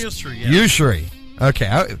his Brian last. Usry, yeah. Usry.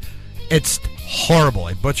 Okay. It's horrible.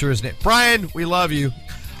 I butcher his name. Brian, we love you.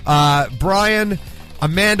 Brian,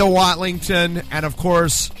 Amanda Watlington, and of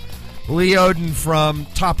course Lee Oden from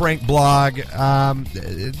Top Rank Blog.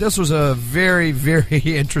 This was a very, very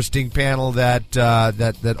interesting panel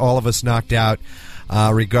that all of us knocked out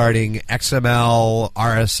regarding XML,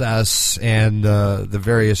 RSS, and the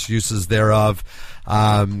various uses thereof.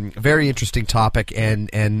 Very interesting topic,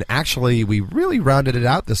 and actually we really rounded it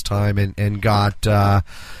out this time and got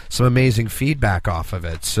some amazing feedback off of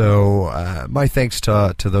it. So my thanks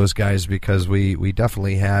to those guys, because we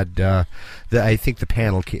definitely had I think the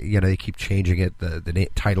panel, they keep changing it. The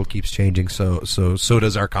title keeps changing, so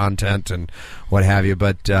does our content and what have you.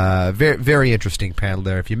 But very, very interesting panel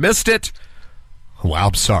there. If you missed it, well,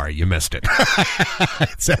 I'm sorry you missed it.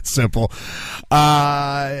 It's that simple.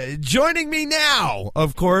 Joining me now,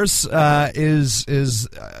 of course, is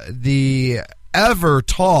the ever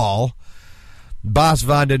tall Bas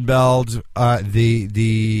van den Beld,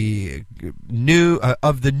 the new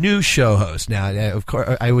of the new show host. Now, of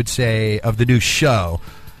course, I would say of the new show,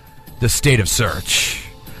 The State of Search.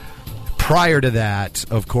 Prior to that,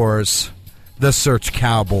 of course, The Search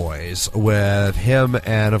Cowboys, with him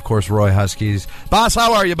and, of course, Roy Huskies. Boss,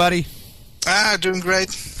 how are you, buddy? Doing great.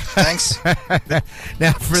 Thanks.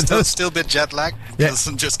 Now, for still a bit jet lagged. Yeah.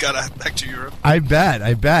 Just got back to Europe. I bet.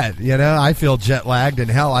 I feel jet lagged, and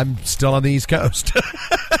hell, I'm still on the East Coast.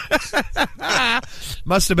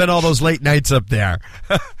 Must have been all those late nights up there.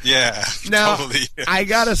 Yeah, now, totally. I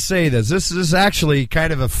gotta say this. This is actually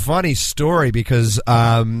kind of a funny story because,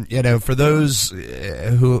 for those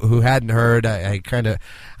who hadn't heard,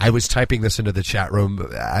 I was typing this into the chat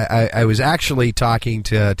room. I was actually talking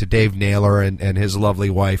to Dave Naylor and his lovely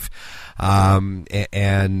wife,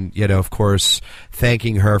 and of course,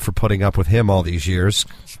 thanking her for putting up with him all these years.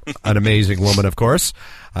 An amazing woman, of course.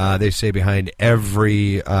 They say behind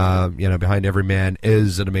every man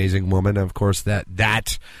is an amazing woman. Of course,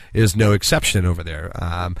 that is no exception over there.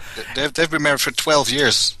 They've been married for 12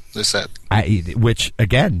 years. They said. Which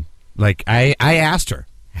again, like I asked her,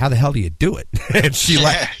 how the hell do you do it? And she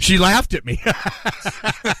laughed at me.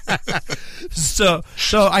 So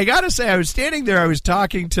I gotta say, I was standing there, I was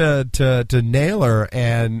talking to Naylor,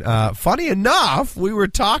 and funny enough, we were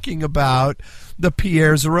talking about the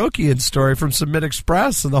Pierre Zarokian story from Submit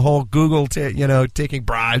Express and the whole Google, taking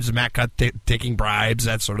bribes, Matt Cut taking bribes,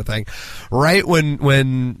 that sort of thing. Right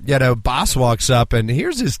when Boss walks up, and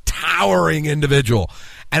here's this towering individual.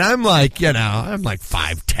 And I'm like, I'm like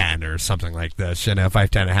 5'10" or something like this,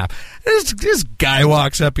 5'10" and a half. This guy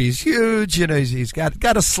walks up, he's huge, he's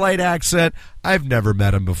got a slight accent. I've never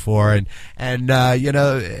met him before, and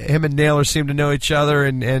him and Naylor seem to know each other,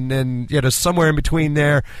 and somewhere in between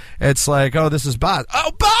there, it's like, oh, this is Boss.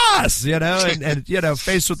 Oh, Boss! And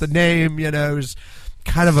faced with the name, it was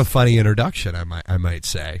kind of a funny introduction, I might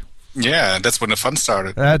say. Yeah, that's when the fun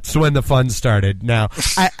started. That's when the fun started. Now,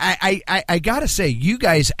 I gotta say, you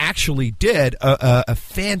guys actually did a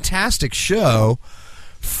fantastic show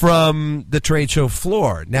from the trade show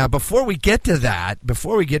floor. Now, before we get to that,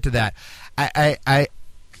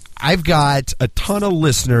 I've got a ton of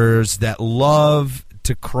listeners that love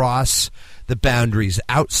to cross the boundaries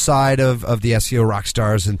outside of the SEO rock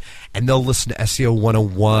stars, and they'll listen to SEO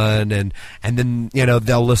 101, and then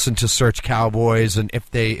they'll listen to Search Cowboys, and if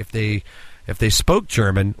they spoke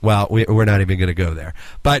German, well, we're not even going to go there.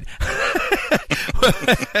 But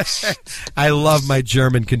I love my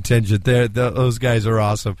German contingent. Those guys are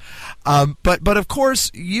awesome. But of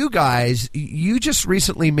course, you guys, you just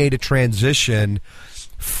recently made a transition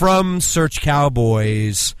from Search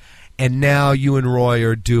Cowboys, and now you and Roy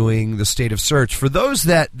are doing the State of Search. For those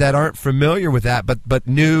that aren't familiar with that, but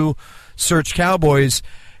new Search Cowboys,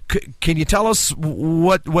 can you tell us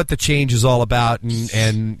what the change is all about,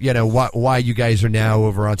 and why you guys are now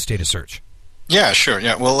over on State of Search? Yeah, sure.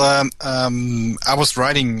 Yeah, well, I was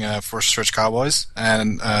writing for Search Cowboys,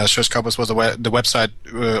 and Search Cowboys was the website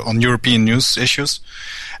on European news issues,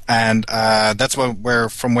 and that's from where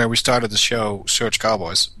we started the show, Search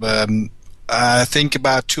Cowboys. I think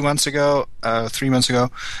about 3 months ago,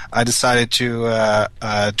 I decided to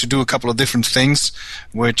do a couple of different things,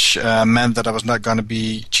 which meant that I was not going to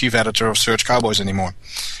be chief editor of Search Cowboys anymore.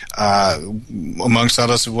 Amongst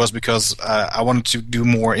others, it was because I wanted to do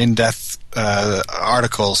more in-depth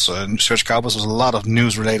articles. Search Cowboys was a lot of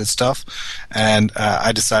news-related stuff, and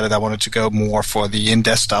I decided I wanted to go more for the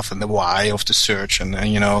in-depth stuff and the why of the search, and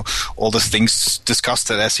all the things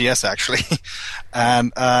discussed at SES actually,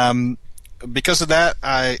 and. Because of that,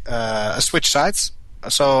 I switched sides.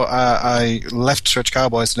 So I left Search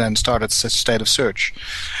Cowboys and then started State of Search.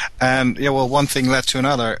 And one thing led to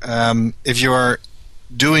another. If you're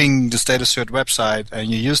doing the State of Search website and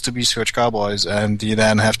you used to be Search Cowboys and you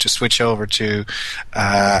then have to switch over to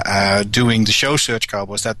doing the show Search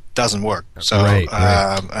Cowboys, that doesn't work. So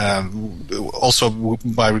also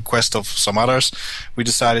by request of some others, we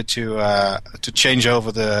decided to change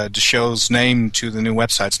over the show's name to the new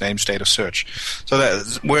website's name, State of Search. So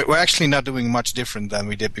that we're actually not doing much different than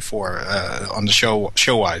we did before on the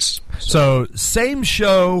show-wise. So same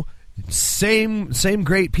show, same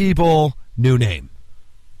great people, new name.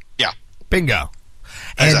 Yeah. Bingo.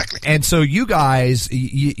 Exactly. And so you guys,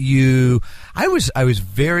 I was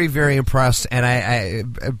very, very impressed. And I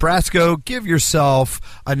Brasco, give yourself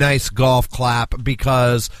a nice golf clap,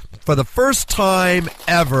 because for the first time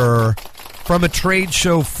ever from a trade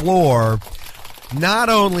show floor, not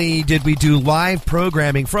only did we do live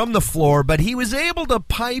programming from the floor, but he was able to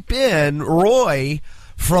pipe in Roy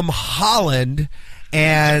from Holland,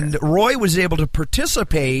 and Roy was able to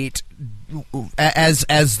participate as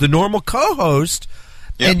the normal co-host.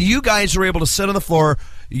 Yep. And you guys were able to sit on the floor.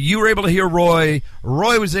 You were able to hear Roy.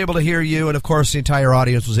 Roy was able to hear you, and of course, the entire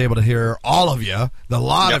audience was able to hear all of you, the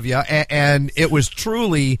lot of you. And it was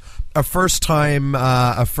truly a first-time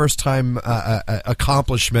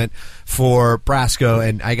accomplishment for Brasco.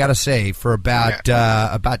 And I got to say, for about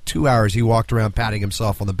 2 hours, he walked around patting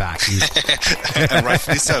himself on the back. And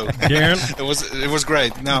rightfully so. Darren? It was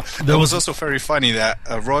great. Now, it was also very funny that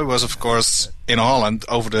Roy was, of course, in Holland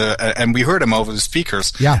and we heard him over the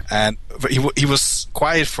speakers. Yeah. And he was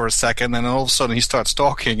quiet for a second, and then all of a sudden he starts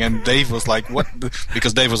talking, and Dave was like, "What?"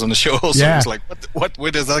 Because Dave was on the show also. Yeah. He was like, "What?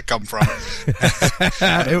 Where does that come from?"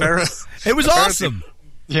 It was awesome.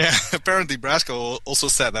 Yeah, apparently Brasco also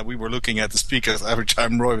said that we were looking at the speakers every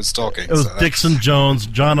time Roy was talking. It was Dixon Jones,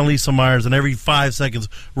 John and Lisa Myers, and every 5 seconds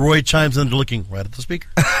Roy chimes in looking right at the speaker.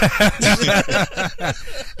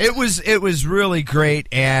 It was really great,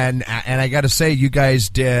 and I got to say, you guys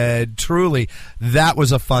did truly. That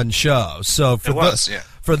was a fun show. So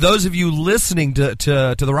for those of you listening to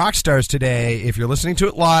the Rockstars today, if you're listening to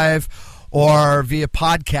it live or via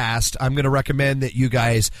podcast, I'm going to recommend that you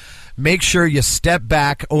guys make sure you step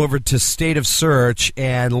back over to State of Search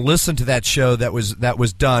and listen to that show that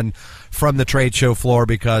was done from the trade show floor,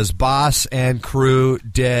 because Boss and crew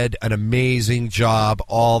did an amazing job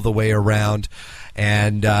all the way around,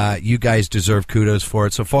 and you guys deserve kudos for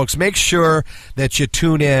it. So, folks, make sure that you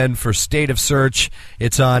tune in for State of Search.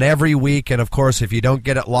 It's on every week, and, of course, if you don't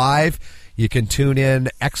get it live, you can tune in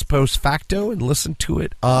ex post facto and listen to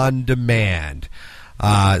it on demand.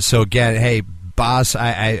 So, again, hey, Boss,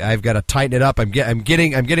 I've got to tighten it up. I'm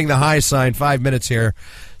getting the high sign. 5 minutes here,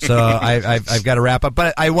 so I've got to wrap up.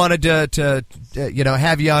 But I wanted to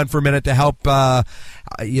have you on for a minute to help our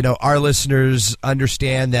listeners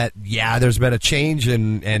understand that there's been a change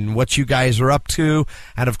in what you guys are up to,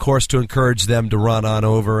 and of course to encourage them to run on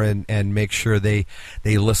over and make sure they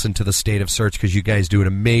listen to the State of Search, because you guys do an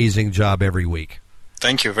amazing job every week.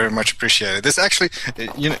 Thank you very much. Appreciate it. This actually,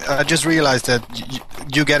 I just realized that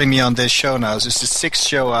you getting me on this show now. This is the 6th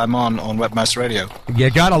show I'm on Webmaster Radio. You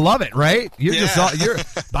gotta love it, right? Your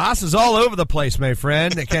Boss is all over the place, my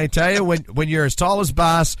friend. Can I tell you, when you're as tall as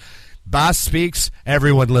Boss speaks,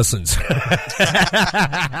 everyone listens.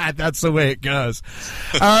 That's the way it goes.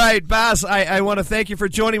 All right, Boss, I want to thank you for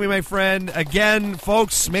joining me, my friend. Again,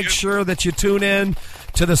 folks, make sure that you tune in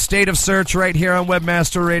to the State of Search right here on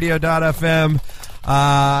WebmasterRadio.fm.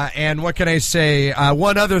 And what can I say?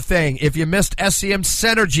 One other thing. If you missed SEM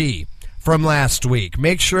Synergy from last week,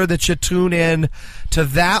 make sure that you tune in to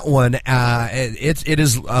that one. It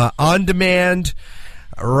is on demand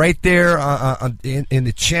right there in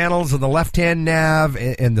the channels on the left-hand nav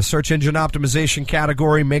in the search engine optimization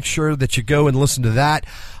category. Make sure that you go and listen to that.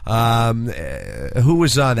 Who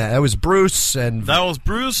was on that? That was Bruce and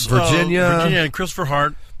Virginia and Christopher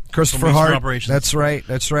Hart. Christopher Hart. That's right.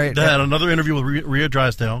 They had another interview with Rhea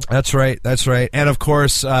Drysdale. That's right. And of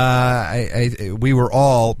course, we were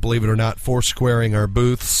all, believe it or not, foursquaring our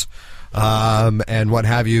booths and what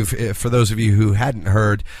have you. For those of you who hadn't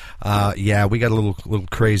heard, we got a little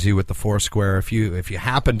crazy with the Foursquare. If you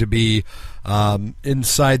happen to be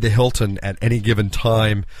inside the Hilton at any given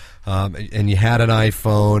time, and you had an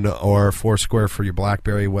iPhone or Foursquare for your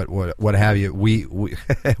BlackBerry, what have you, we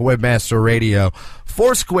Webmaster Radio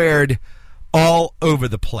Foursquared all over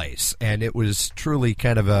the place, and it was truly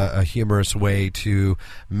kind of a humorous way to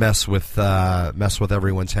mess with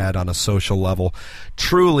everyone's head on a social level.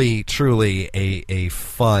 Truly a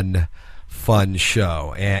fun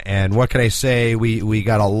show. And what can I say? We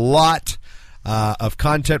got a lot of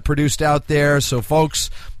content produced out there. So, folks,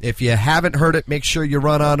 if you haven't heard it, make sure you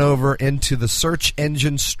run on over into the Search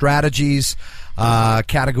Engine Strategies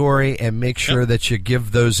category and make sure that you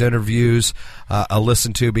give those interviews a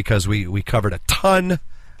listen to, because we covered a ton,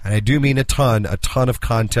 and I do mean a ton of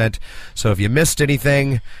content. So if you missed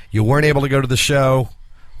anything, you weren't able to go to the show,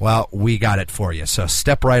 well, we got it for you. So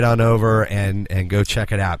step right on over and go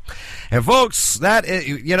check it out. And folks, that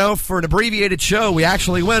for an abbreviated show, we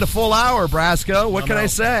actually went a full hour, Brasco. What can I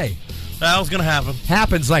say? That was going to happen.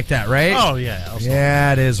 Happens like that, right? Oh, yeah.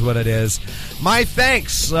 Yeah, it is what it is. My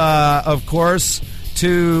thanks, of course,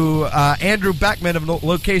 to Andrew Beckman of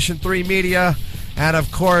Location 3 Media, and,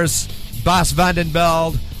 of course, Bas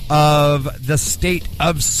Vandenbeld of The State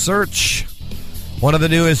of Search, one of the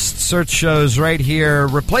newest search shows right here,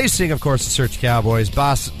 replacing, of course, the Search Cowboys.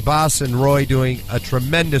 Bas and Roy doing a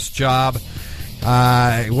tremendous job.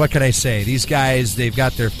 What can I say? These guys, they've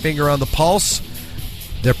got their finger on the pulse.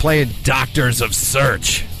 They're playing Doctors of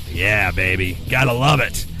Search. Yeah, baby. Gotta love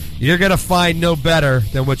it. You're going to find no better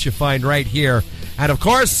than what you find right here. And, of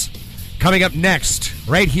course, coming up next,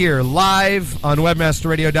 right here, live on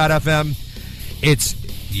WebmasterRadio.fm, it's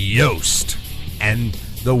Yoast and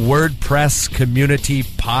the WordPress Community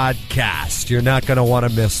Podcast. You're not going to want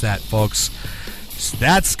to miss that, folks.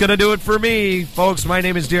 That's going to do it for me, folks. My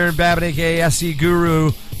name is Darren Babbitt, a.k.a. SE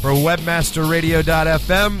Guru, for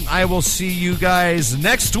WebmasterRadio.fm. I will see you guys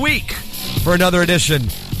next week for another edition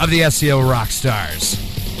of the SEO Rockstars.